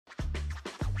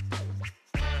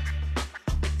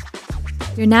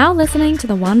You're now listening to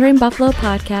the Wandering Buffalo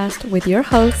podcast with your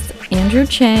hosts, Andrew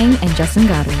Chang and Justin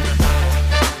Godwin.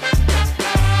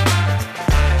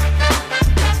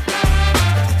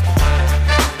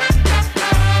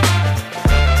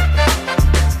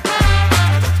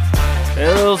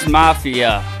 Bills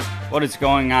Mafia, what is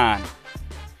going on?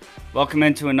 Welcome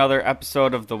into another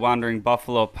episode of the Wandering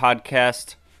Buffalo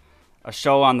podcast, a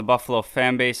show on the Buffalo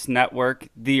Fanbase Network,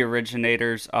 the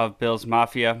originators of Bills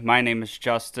Mafia. My name is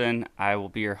Justin. I will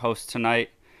be your host tonight.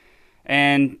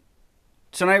 And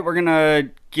tonight we're going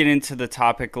to get into the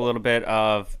topic a little bit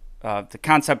of the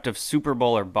concept of Super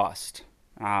Bowl or bust.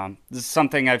 This is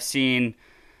something I've seen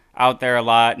out there a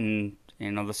lot in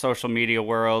the social media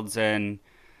worlds and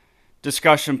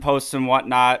discussion posts and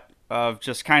whatnot of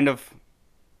just kind of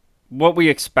what we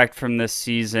expect from this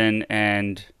season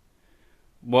and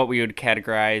what we would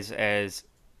categorize as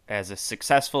a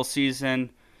successful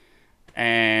season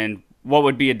and what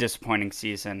would be a disappointing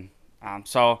season.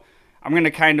 So I'm going to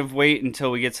kind of wait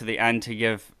until we get to the end to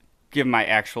give my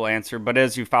actual answer. But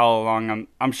as you follow along,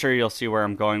 I'm sure you'll see where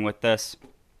I'm going with this.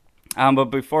 But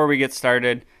before we get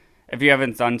started, if you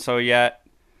haven't done so yet,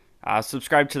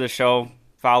 subscribe to the show,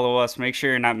 follow us, make sure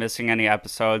you're not missing any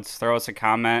episodes, throw us a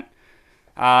comment.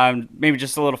 Maybe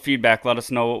just a little feedback. Let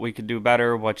us know what we could do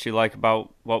better, what you like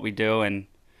about what we do, and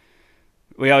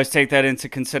we always take that into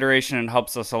consideration and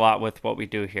helps us a lot with what we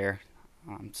do here.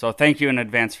 So thank you in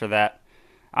advance for that.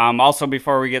 Also,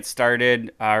 before we get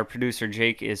started, our producer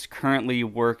Jake is currently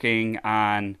working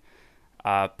on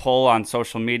a poll on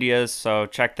social medias, so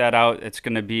check that out. It's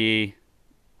going to be,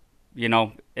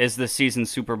 is the season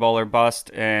Super Bowl or bust?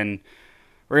 And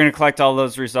we're going to collect all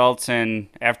those results, and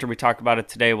after we talk about it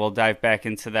today, we'll dive back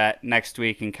into that next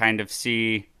week and kind of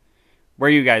see where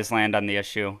you guys land on the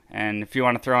issue. And if you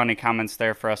want to throw any comments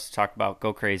there for us to talk about,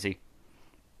 go crazy.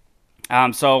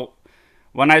 So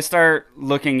when I start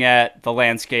looking at the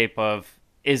landscape of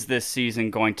is this season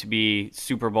going to be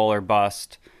Super Bowl or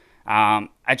bust, I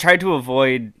try to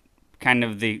avoid kind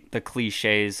of the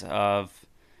cliches of,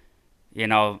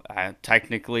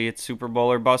 technically it's Super Bowl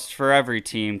or bust for every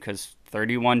team because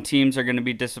 31 teams are going to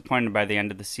be disappointed by the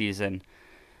end of the season.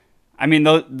 I mean,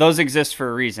 those exist for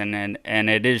a reason, and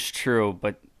it is true,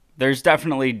 but there's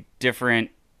definitely different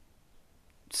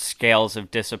scales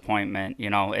of disappointment.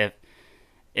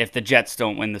 If the Jets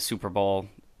don't win the Super Bowl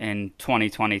in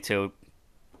 2022,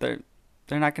 they're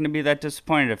not going to be that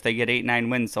disappointed. If they get 8-9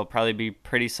 wins, they'll probably be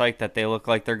pretty psyched that they look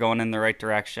like they're going in the right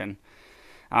direction.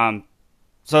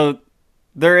 So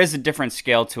there is a different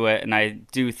scale to it, and I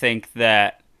do think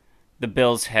that the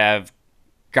Bills have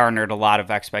garnered a lot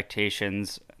of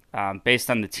expectations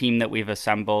based on the team that we've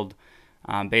assembled,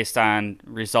 based on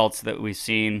results that we've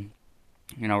seen.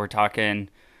 We're talking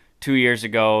 2 years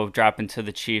ago, dropping to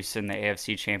the Chiefs in the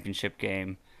AFC Championship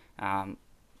game.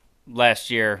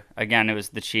 Last year, again, it was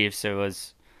the Chiefs. It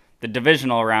was the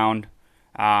divisional round.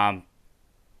 But,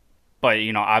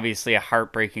 obviously a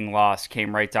heartbreaking loss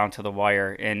came right down to the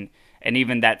wire. And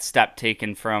even that step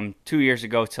taken from 2 years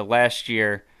ago to last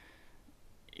year,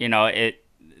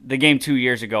 the game 2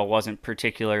 years ago wasn't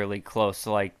particularly close.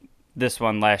 Like this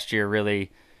one last year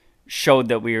really showed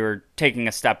that we were taking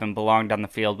a step and belonged on the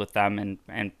field with them,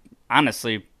 and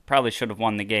honestly probably should have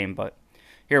won the game, but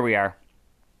here we are.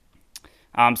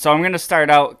 So I'm going to start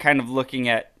out kind of looking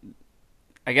at,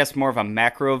 I guess, more of a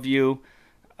macro view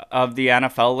of the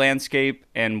NFL landscape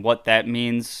and what that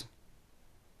means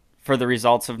for the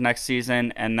results of next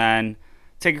season, and then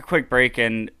take a quick break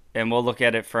and we'll look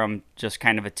at it from just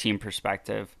kind of a team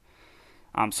perspective.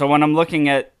 So when I'm looking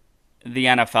at the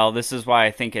NFL, this is why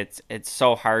I think it's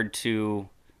so hard to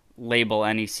label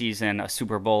any season a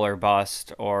Super Bowl or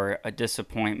bust or a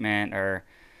disappointment or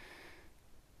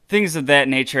things of that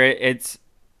nature. It's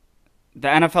the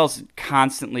NFL's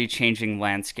constantly changing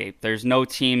landscape. There's no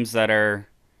teams that are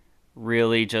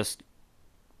really just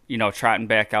trotting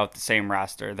back out the same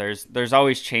roster. There's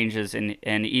always changes,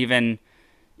 and even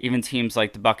teams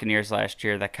like the Buccaneers last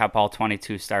year that kept all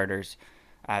 22 starters,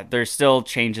 there's still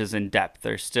changes in depth.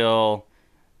 There's still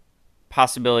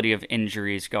possibility of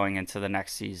injuries going into the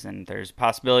next season. There's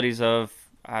possibilities of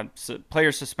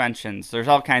player suspensions. There's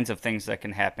all kinds of things that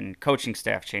can happen. Coaching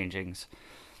staff changings.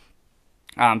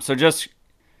 So just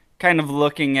kind of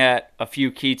looking at a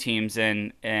few key teams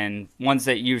and ones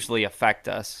that usually affect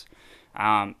us.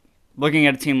 Looking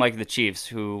at a team like the Chiefs,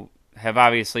 who have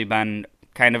obviously been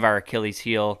kind of our Achilles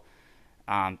heel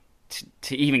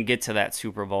to even get to that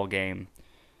Super Bowl game.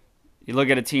 You look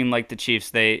at a team like the Chiefs,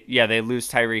 they lose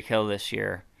Tyreek Hill this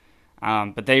year,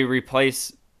 but they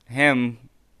replace him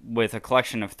with a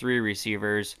collection of three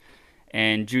receivers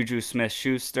and Juju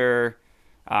Smith-Schuster,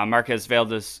 Marquez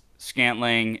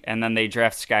Scantling, and then they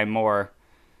draft Sky Moore.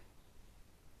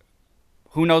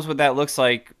 Who knows what that looks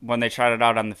like when they trot it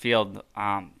out on the field?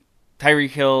 Tyreek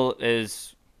Hill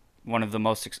is one of the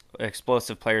most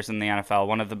explosive players in the NFL,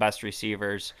 one of the best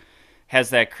receivers, has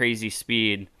that crazy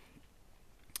speed.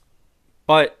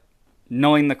 But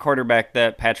knowing the quarterback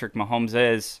that Patrick Mahomes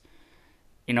is,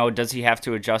 does he have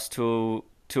to adjust to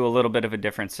a little bit of a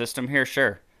different system here?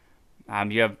 Sure.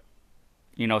 You have,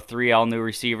 3 all new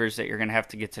receivers that you're going to have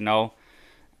to get to know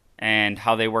and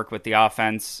how they work with the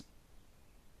offense.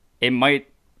 It might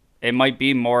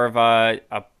be more of a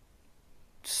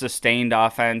sustained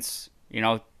offense,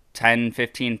 10,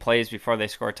 15 plays before they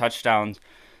score touchdowns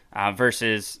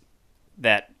versus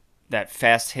that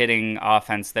fast-hitting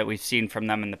offense that we've seen from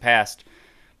them in the past.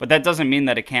 But that doesn't mean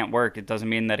that it can't work. It doesn't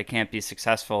mean that it can't be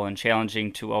successful and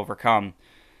challenging to overcome.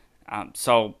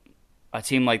 So a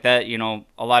team like that,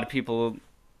 a lot of people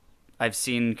I've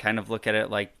seen kind of look at it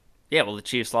like, yeah, well, the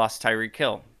Chiefs lost Tyreek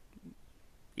Hill.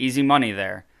 Easy money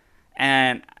there.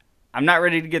 And I'm not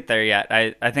ready to get there yet.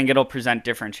 I think it'll present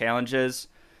different challenges.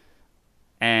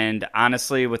 And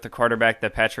honestly, with the quarterback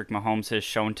that Patrick Mahomes has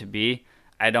shown to be,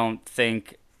 I don't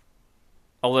think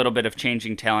a little bit of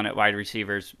changing talent at wide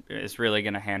receivers is really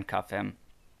going to handcuff him.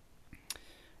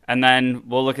 And then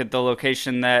we'll look at the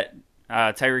location that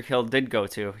Tyreek Hill did go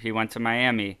to. He went to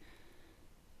Miami.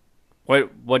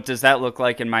 What does that look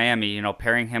like in Miami?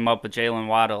 Pairing him up with Jalen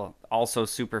Waddle, also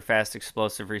super fast,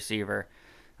 explosive receiver.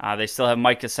 They still have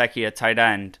Mike Gesicki at tight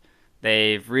end.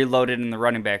 They've reloaded in the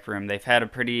running back room. They've had a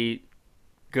pretty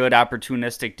good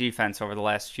opportunistic defense over the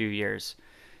last few years.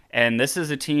 And this is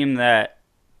a team that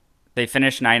they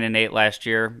finished 9-8 last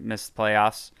year, missed the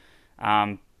playoffs.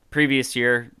 Previous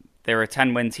year, they were a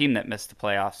 10-win team that missed the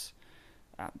playoffs.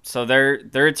 So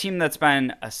they're a team that's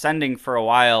been ascending for a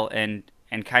while and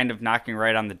kind of knocking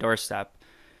right on the doorstep.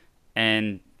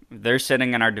 And they're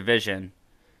sitting in our division.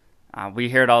 We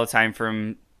hear it all the time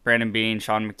from Brandon Beane,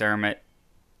 Sean McDermott.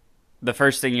 The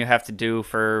first thing you have to do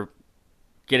for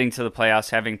getting to the playoffs,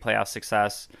 having playoff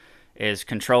success, is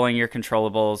controlling your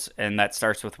controllables, and that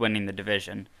starts with winning the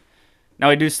division. Now,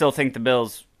 I do still think the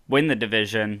Bills win the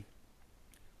division.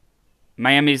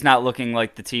 Miami's not looking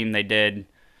like the team they did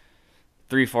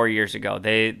 3-4 years ago.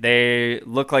 They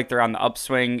look like they're on the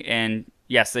upswing, and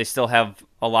yes, they still have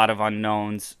a lot of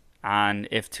unknowns on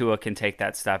if Tua can take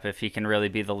that step, if he can really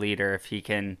be the leader, if he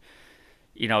can,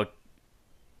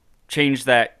 change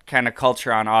that kind of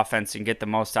culture on offense and get the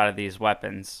most out of these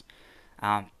weapons.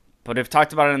 But I've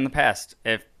talked about it in the past.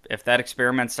 If that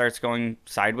experiment starts going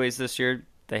sideways this year,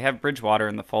 they have Bridgewater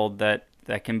in the fold that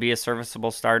can be a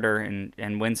serviceable starter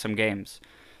and win some games.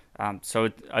 So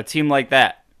a team like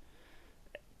that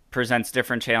presents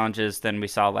different challenges than we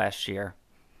saw last year.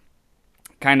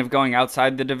 Kind of going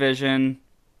outside the division,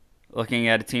 looking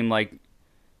at a team like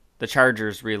the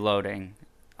Chargers reloading.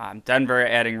 Denver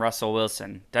adding Russell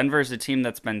Wilson. Denver's a team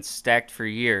that's been stacked for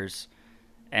years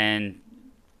and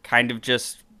kind of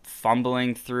just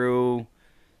fumbling through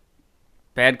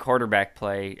bad quarterback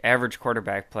play, average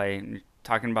quarterback play.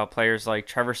 Talking about players like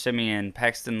Trevor Siemian,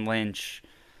 Paxton Lynch,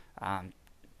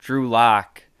 Drew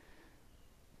Lock.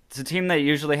 It's a team that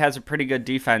usually has a pretty good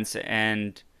defense,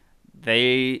 and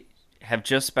they have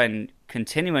just been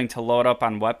continuing to load up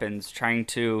on weapons, trying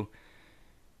to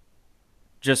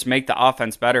just make the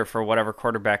offense better for whatever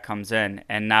quarterback comes in.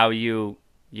 And now you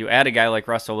add a guy like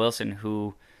Russell Wilson,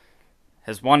 who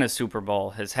has won a Super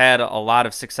Bowl, has had a lot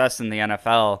of success in the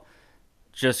NFL,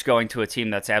 just going to a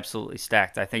team that's absolutely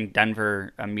stacked. I think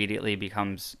Denver immediately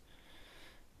becomes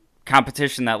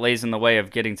competition that lays in the way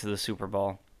of getting to the Super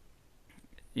Bowl.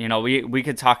 We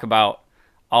could talk about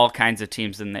all kinds of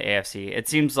teams in the AFC. It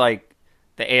seems like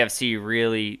the AFC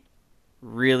really,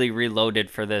 really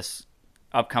reloaded for this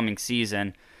upcoming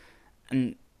season,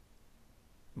 and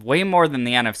way more than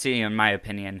the NFC, in my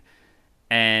opinion.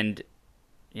 And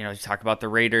you talk about the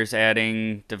Raiders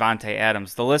adding Devontae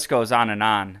Adams. The list goes on.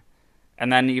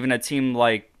 And then even a team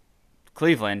like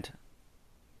Cleveland.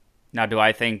 Now, do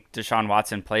I think Deshaun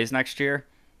Watson plays next year?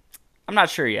 I'm not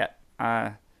sure yet.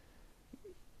 Kind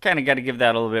of got to give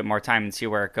that a little bit more time and see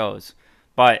where it goes.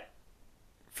 But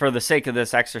for the sake of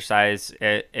this exercise,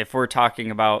 if we're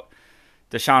talking about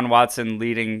Deshaun Watson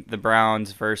leading the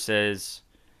Browns versus,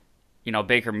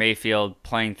 Baker Mayfield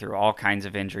playing through all kinds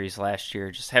of injuries last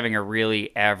year, just having a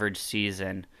really average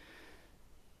season.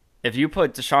 If you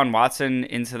put Deshaun Watson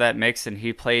into that mix and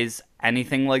he plays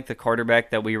anything like the quarterback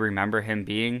that we remember him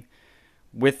being,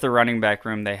 with the running back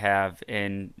room they have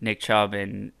in Nick Chubb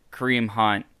and Kareem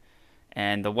Hunt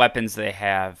and the weapons they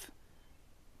have,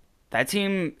 that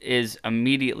team is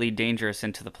immediately dangerous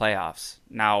into the playoffs.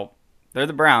 Now, they're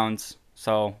the Browns,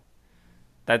 so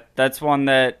That's one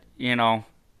that,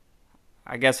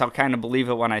 I guess I'll kind of believe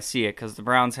it when I see it, because the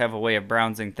Browns have a way of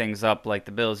browsing things up like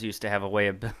the Bills used to have a way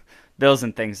of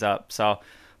billsing things up. So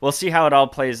we'll see how it all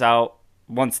plays out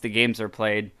once the games are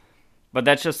played. But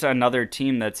that's just another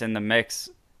team that's in the mix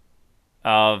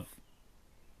of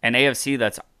an AFC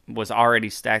that was already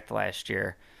stacked last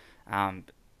year. And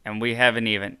we haven't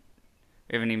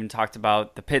even talked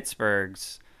about the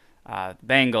Pittsburghs, the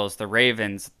Bengals, the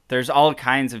Ravens. There's all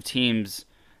kinds of teams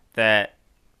that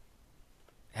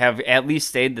have at least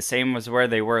stayed the same as where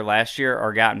they were last year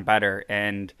or gotten better.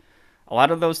 And a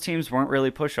lot of those teams weren't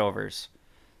really pushovers.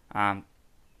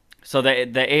 So the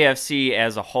AFC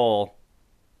as a whole,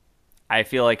 I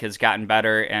feel like has gotten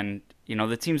better. And,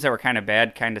 the teams that were kind of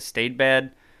bad kind of stayed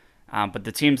bad. But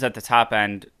the teams at the top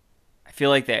end, I feel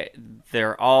like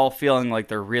they're all feeling like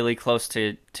they're really close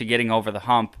to getting over the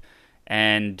hump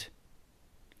and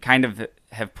kind of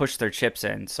have pushed their chips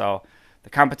in. So the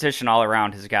competition all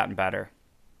around has gotten better.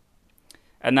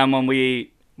 And then when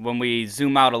we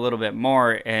zoom out a little bit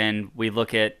more and we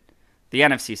look at the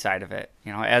NFC side of it,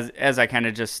 as I kind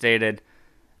of just stated,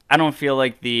 I don't feel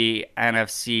like the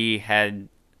NFC had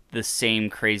the same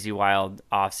crazy wild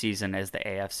offseason as the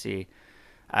AFC.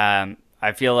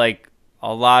 I feel like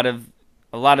a lot of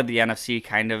the NFC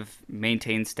kind of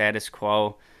maintained status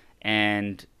quo,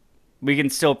 and we can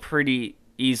still pretty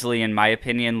easily, in my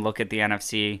opinion, look at the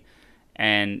NFC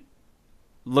and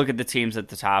look at the teams at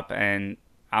the top. And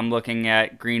I'm looking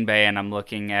at Green Bay and I'm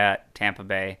looking at Tampa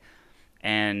Bay,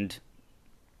 and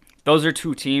those are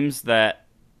two teams that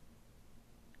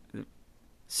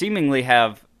seemingly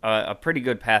have a pretty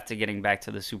good path to getting back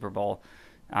to the Super Bowl.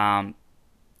 And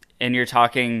you're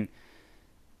talking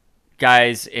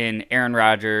guys in Aaron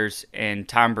Rodgers and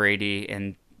Tom Brady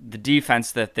and the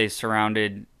defense that they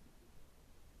surrounded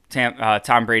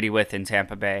Tom Brady with in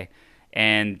Tampa Bay,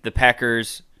 and the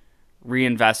Packers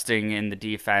reinvesting in the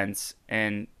defense.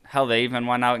 And hell, they even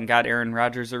went out and got Aaron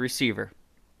Rodgers a receiver.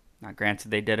 Now, granted,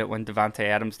 they did it when Devontae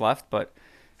Adams left, but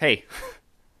hey,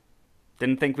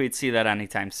 didn't think we'd see that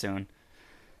anytime soon.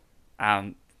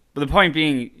 But the point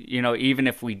being, even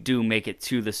if we do make it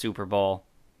to the Super Bowl,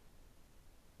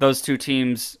 those two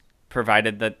teams,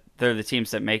 provided that they're the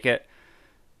teams that make it,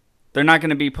 they're not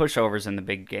going to be pushovers in the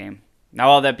big game. Now,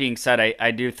 all that being said,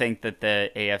 I do think that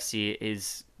the AFC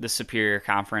is the superior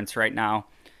conference right now.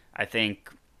 I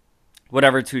think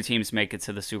whatever two teams make it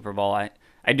to the Super Bowl,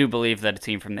 I do believe that a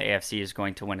team from the AFC is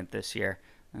going to win it this year.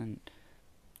 And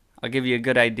I'll give you a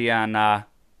good idea on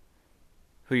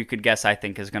who you could guess I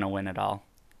think is going to win it all.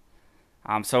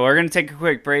 So we're going to take a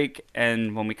quick break,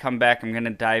 and when we come back, I'm going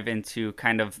to dive into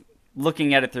kind of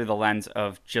looking at it through the lens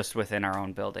of just within our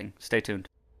own building. Stay tuned.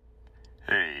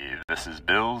 Hey, this is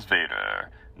Bills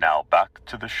Vader. Now back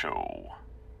to the show.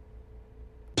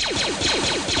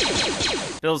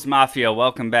 Bills Mafia,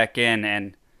 welcome back in,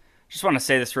 and just want to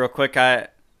say this real quick. I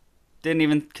didn't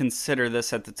even consider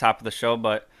this at the top of the show,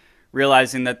 but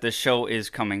realizing that this show is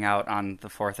coming out on the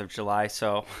 4th of July,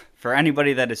 so for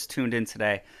anybody that is tuned in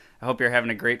today, I hope you're having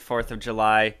a great 4th of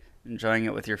July, enjoying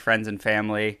it with your friends and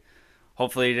family.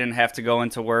 Hopefully you didn't have to go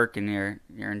into work and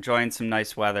you're enjoying some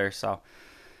nice weather. So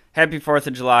happy 4th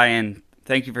of July, and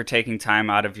thank you for taking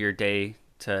time out of your day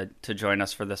to join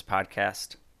us for this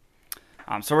podcast.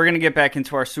 So we're going to get back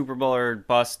into our Super Bowl or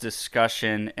bust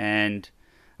discussion, and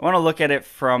I want to look at it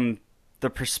from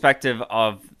the perspective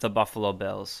of the Buffalo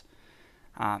Bills.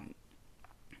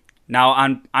 Now,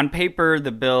 on paper,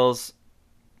 the Bills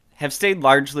have stayed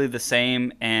largely the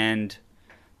same, and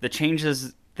the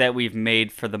changes that we've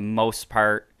made for the most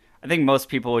part, I think most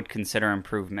people would consider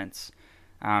improvements.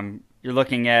 You're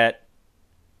looking at,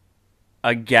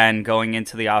 again, going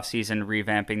into the offseason,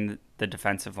 revamping the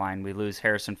defensive line. We lose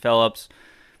Harrison Phillips.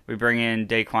 We bring in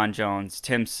Daquan Jones,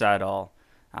 Tim Settle.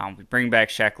 We bring back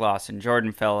Shaq Lawson,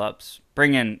 Jordan Phillips.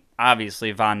 Bring in,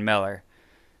 obviously, Von Miller.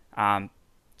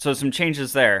 So some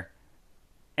changes there.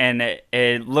 And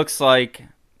it looks like,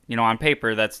 on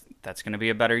paper, that's going to be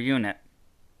a better unit.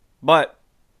 But,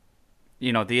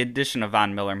 the addition of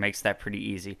Von Miller makes that pretty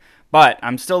easy. But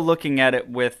I'm still looking at it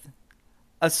with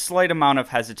a slight amount of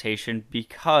hesitation,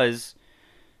 because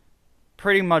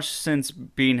pretty much since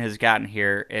Beane has gotten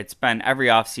here, it's been every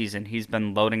offseason he's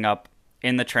been loading up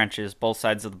in the trenches, both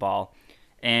sides of the ball.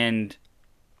 And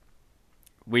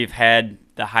we've had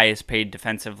the highest paid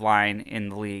defensive line in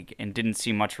the league and didn't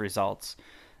see much results.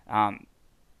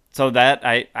 So that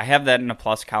I have that in a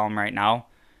plus column right now.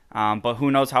 But who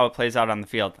knows how it plays out on the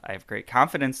field. I have great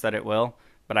confidence that it will,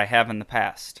 but I have in the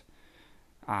past.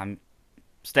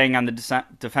 Staying on the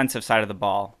defensive side of the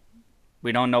ball,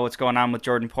 we don't know what's going on with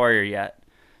Jordan Poyer yet.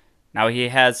 Now, he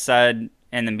has said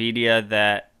in the media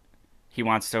that he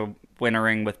wants to win a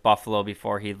ring with Buffalo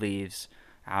before he leaves.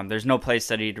 There's no place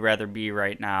that he'd rather be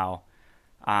right now.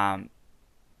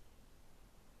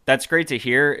 That's great to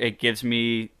hear. It gives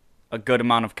me a good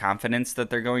amount of confidence that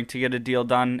they're going to get a deal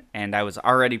done, and I was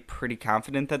already pretty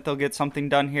confident that they'll get something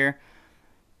done here.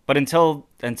 But until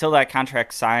that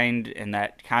contract's signed and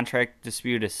that contract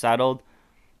dispute is settled,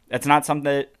 that's not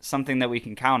something that we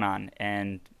can count on.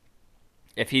 And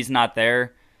if he's not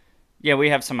there, yeah, we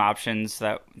have some options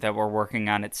that we're working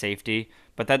on at safety,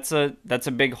 but that's a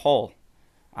big hole.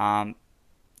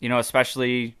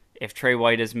 Especially if Trey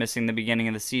White is missing the beginning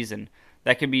of the season,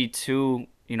 that could be two,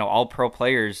 all-pro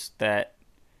players that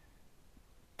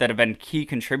have been key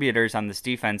contributors on this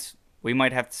defense. We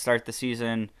might have to start the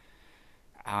season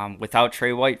without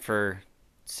Trey White for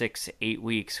 6-8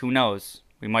 weeks. Who knows?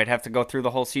 We might have to go through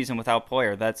the whole season without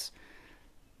Poyer. That's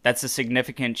a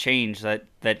significant change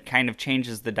that kind of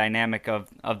changes the dynamic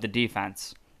of the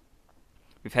defense.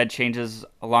 We've had changes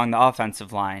along the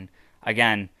offensive line.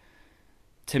 Again,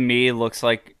 to me, looks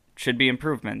like should be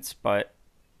improvements, but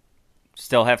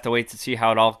still have to wait to see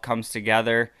how it all comes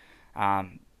together.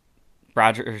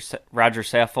 Roger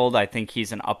Saffold, I think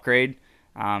he's an upgrade.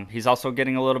 He's also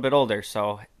getting a little bit older,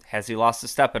 so has he lost a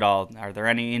step at all? Are there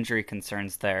any injury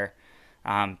concerns there?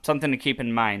 Something to keep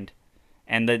in mind.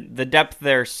 And the depth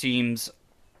there seems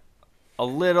a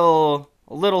little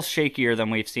shakier than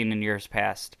we've seen in years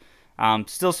past.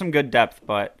 Still some good depth,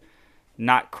 but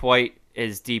not quite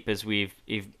as deep as we've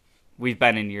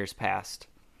been in years past.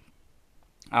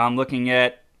 Looking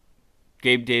at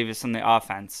Gabe Davis and the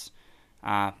offense,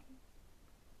 I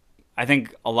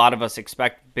think a lot of us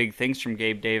expect big things from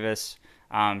Gabe Davis,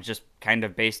 just kind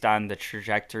of based on the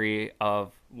trajectory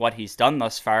of what he's done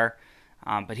thus far.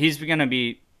 But he's going to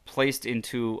be placed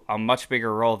into a much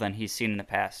bigger role than he's seen in the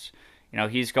past.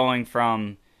 He's going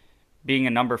from being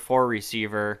a number 4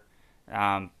 receiver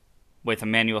with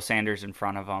Emmanuel Sanders in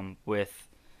front of him, with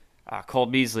Cole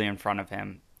Beasley in front of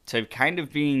him, to kind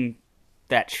of being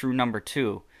that true number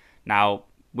 2. Now,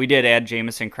 we did add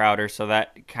Jamison Crowder, so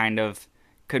that kind of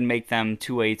could make them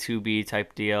 2A, 2B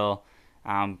type deal.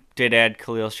 Did add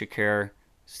Khalil Shakir.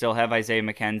 Still have Isaiah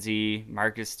McKenzie,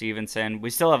 Marcus Stevenson. We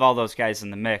still have all those guys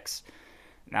in the mix.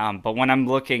 But when I'm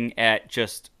looking at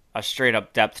just a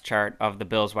straight-up depth chart of the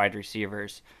Bills wide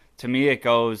receivers, to me it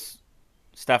goes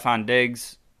Stephon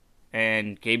Diggs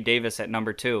and Gabe Davis at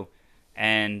number 2.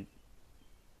 And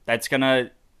it's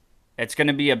gonna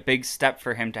be a big step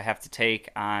for him to have to take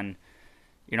on,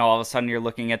 all of a sudden you're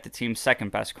looking at the team's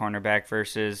second-best cornerback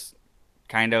versus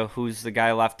kind of who's the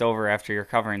guy left over after you're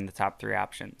covering the top 3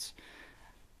 options.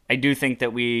 I do think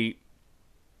that we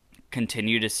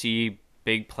continue to see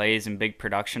big plays and big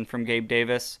production from Gabe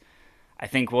Davis. I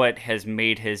think what has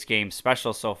made his game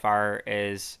special so far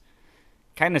is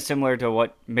kind of similar to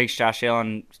what makes Josh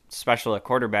Allen special at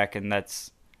quarterback, and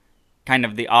that's kind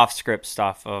of the off-script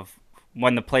stuff of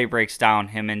when the play breaks down,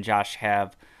 him and Josh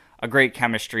have a great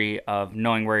chemistry of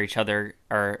knowing where each other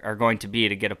are going to be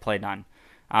to get a play done.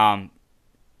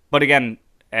 But again,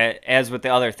 as with the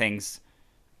other things,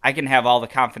 I can have all the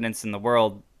confidence in the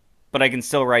world, but I can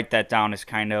still write that down as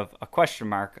kind of a question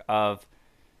mark of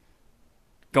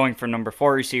going from number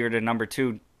 4 receiver to number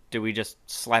 2. Do we just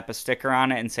slap a sticker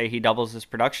on it and say he doubles his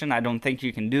production? I don't think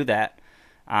you can do that.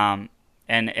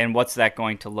 And what's that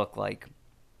going to look like?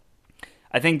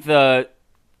 I think the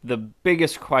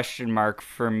biggest question mark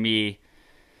for me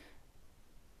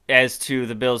as to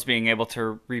the Bills being able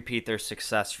to repeat their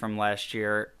success from last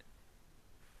year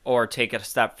or take it a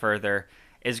step further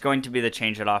is going to be the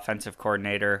change at offensive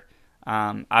coordinator.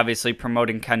 Obviously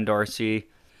promoting Ken Dorsey,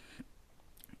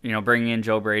 bringing in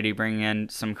Joe Brady, bringing in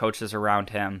some coaches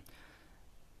around him.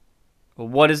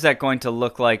 What is that going to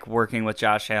look like working with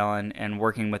Josh Allen and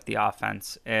working with the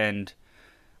offense? And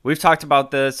we've talked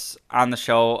about this on the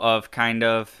show of kind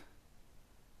of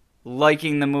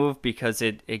liking the move because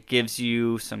it gives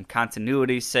you some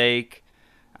continuity's sake.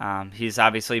 He's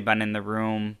obviously been in the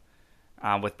room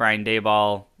with Brian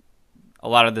Daboll. A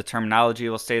lot of the terminology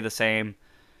will stay the same.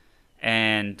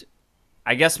 And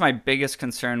I guess my biggest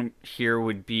concern here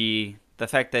would be the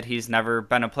fact that he's never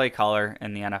been a play caller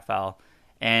in the NFL.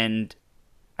 And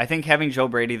I think having Joe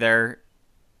Brady there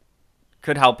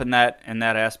could help in that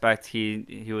aspect.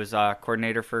 He was a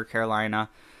coordinator for Carolina.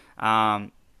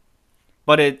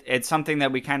 But it's something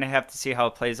that we kind of have to see how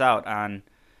it plays out on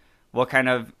what kind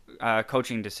of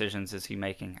coaching decisions is he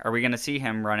making. Are we going to see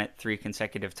him run it 3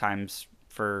 consecutive times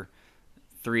for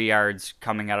 3 yards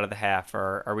coming out of the half,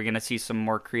 or are we going to see some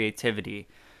more creativity?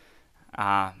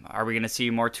 Are we going to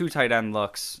see more 2 tight end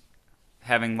looks,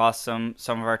 having lost some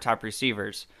of our top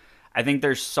receivers? I think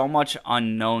there's so much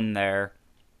unknown there,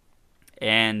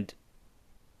 and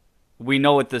we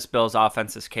know what this Bills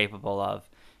offense is capable of.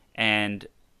 And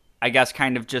I guess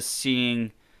kind of just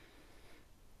seeing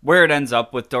where it ends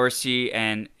up with Dorsey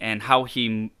and how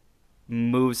he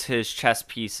moves his chess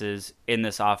pieces in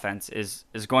this offense is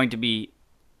going to be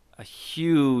a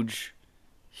huge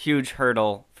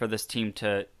hurdle for this team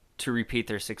to repeat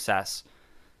their success.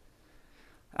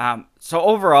 So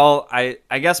overall,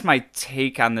 I guess my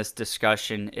take on this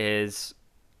discussion is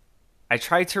I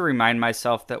try to remind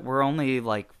myself that we're only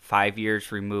like 5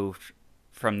 years removed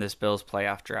from this Bills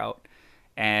playoff drought.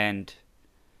 And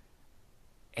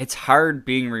it's hard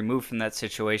being removed from that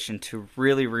situation to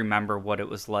really remember what it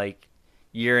was like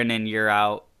year in and year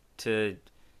out.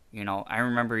 I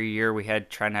remember a year we had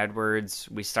Trent Edwards.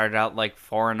 We started out like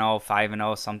 4-0,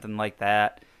 5-0, something like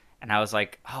that. And I was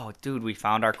like, oh, dude, we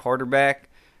found our quarterback.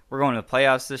 We're going to the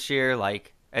playoffs this year.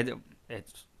 Like,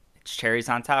 it's cherries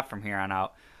on top from here on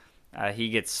out. He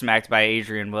gets smacked by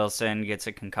Adrian Wilson, gets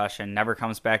a concussion, never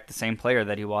comes back the same player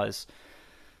that he was.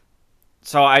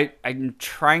 So I'm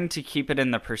trying to keep it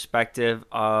in the perspective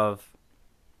of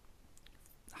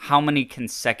how many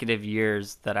consecutive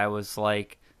years that I was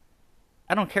like,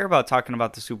 I don't care about talking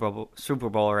about the Super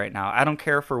Bowl right now. I don't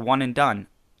care if we're one and done.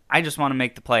 I just want to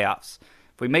make the playoffs.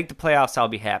 If we make the playoffs, I'll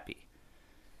be happy.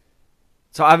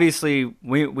 So obviously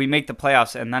we make the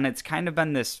playoffs, and then it's kind of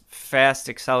been this fast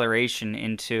acceleration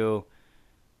into,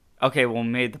 okay, well, we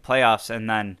made the playoffs, and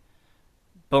then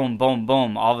boom, boom,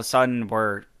 boom. All of a sudden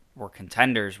we're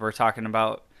contenders. We're talking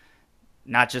about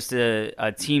not just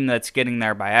a team that's getting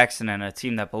there by accident, a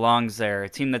team that belongs there, a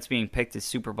team that's being picked as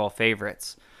Super Bowl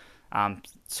favorites.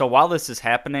 So while this is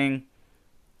happening,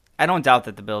 I don't doubt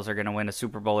that the Bills are going to win a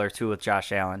Super Bowl or two with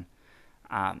Josh Allen.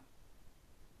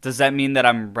 Does that mean that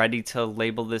I'm ready to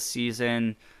label this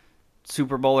season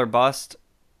Super Bowl or bust?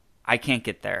 I can't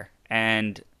get there.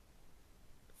 And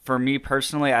for me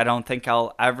personally, I don't think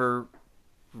I'll ever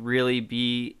really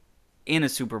be in a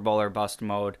Super Bowl or bust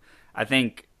mode. I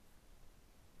think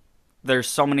there's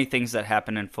so many things that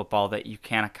happen in football that you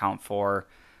can't account for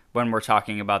when we're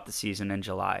talking about the season in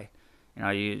July.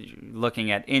 You're looking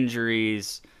at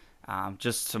injuries,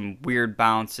 just some weird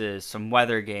bounces, some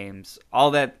weather games,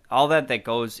 all that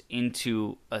goes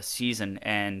into a season,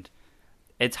 and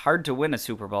it's hard to win a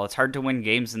Super Bowl. It's hard to win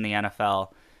games in the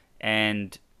NFL,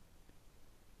 and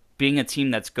being a team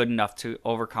that's good enough to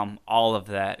overcome all of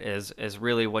that is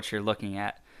really what you're looking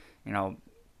at.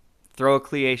 Throw a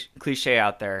cliche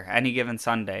out there. Any given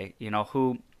Sunday,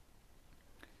 who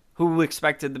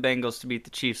expected the Bengals to beat the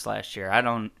Chiefs last year? I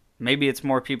don't. Maybe it's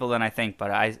more people than I think,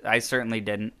 but I certainly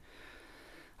didn't.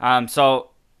 So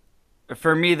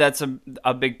for me, that's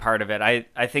a big part of it.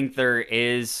 I think there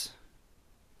is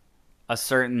a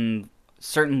certain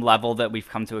level that we've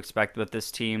come to expect with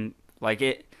this team. Like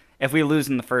if we lose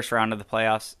in the first round of the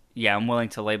playoffs, yeah, I'm willing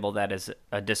to label that as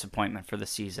a disappointment for the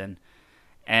season.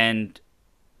 And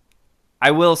I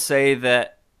will say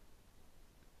that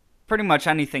pretty much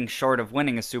anything short of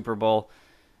winning a Super Bowl,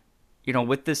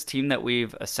 with this team that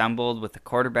we've assembled, with the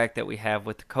quarterback that we have,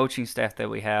 with the coaching staff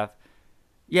that we have,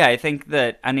 yeah, I think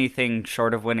that anything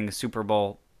short of winning a Super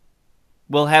Bowl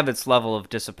will have its level of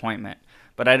disappointment.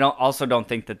 But I also don't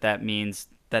think that means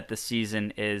that the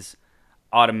season is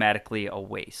automatically a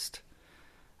waste.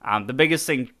 The biggest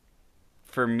thing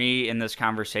for me in this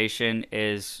conversation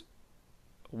is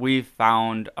we've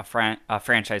found a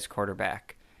franchise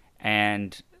quarterback.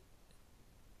 And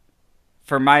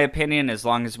for my opinion, as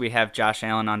long as we have Josh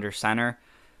Allen under center,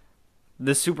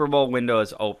 the Super Bowl window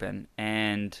is open.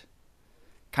 And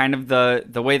kind of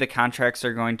the way the contracts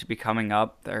are going to be coming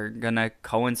up, they're going to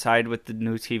coincide with the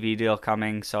new TV deal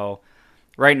coming. So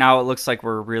right now it looks like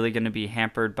we're really going to be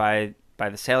hampered by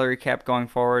the salary cap going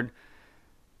forward.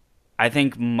 I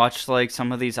think much like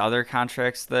some of these other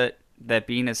contracts that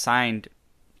Beane has signed,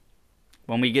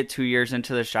 when we get 2 years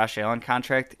into this Josh Allen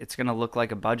contract, it's going to look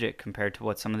like a budget compared to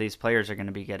what some of these players are going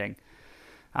to be getting.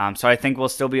 So I think we'll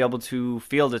still be able to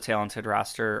field a talented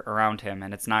roster around him,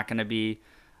 and it's not going to be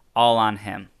all on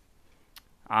him.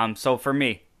 So for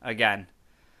me, again,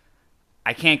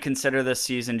 I can't consider this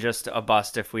season just a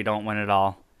bust if we don't win it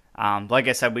all. Like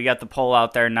I said, we got the poll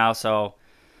out there now, so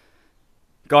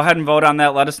go ahead and vote on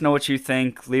that. Let us know what you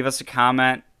think. Leave us a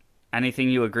comment. Anything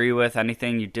you agree with,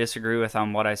 anything you disagree with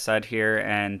on what I said here.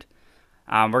 And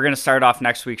we're going to start off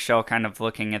next week's show kind of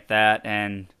looking at that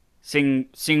and seeing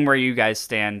where you guys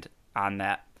stand on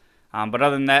that. But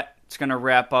other than that, it's going to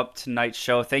wrap up tonight's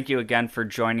show. Thank you again for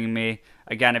joining me.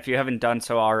 Again, if you haven't done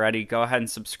so already, go ahead and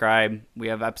subscribe. We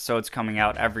have episodes coming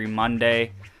out every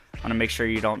Monday. I want to make sure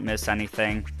you don't miss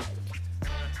anything.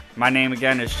 My name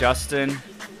again is Justin,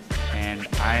 and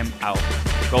I'm out.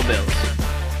 Go Bills.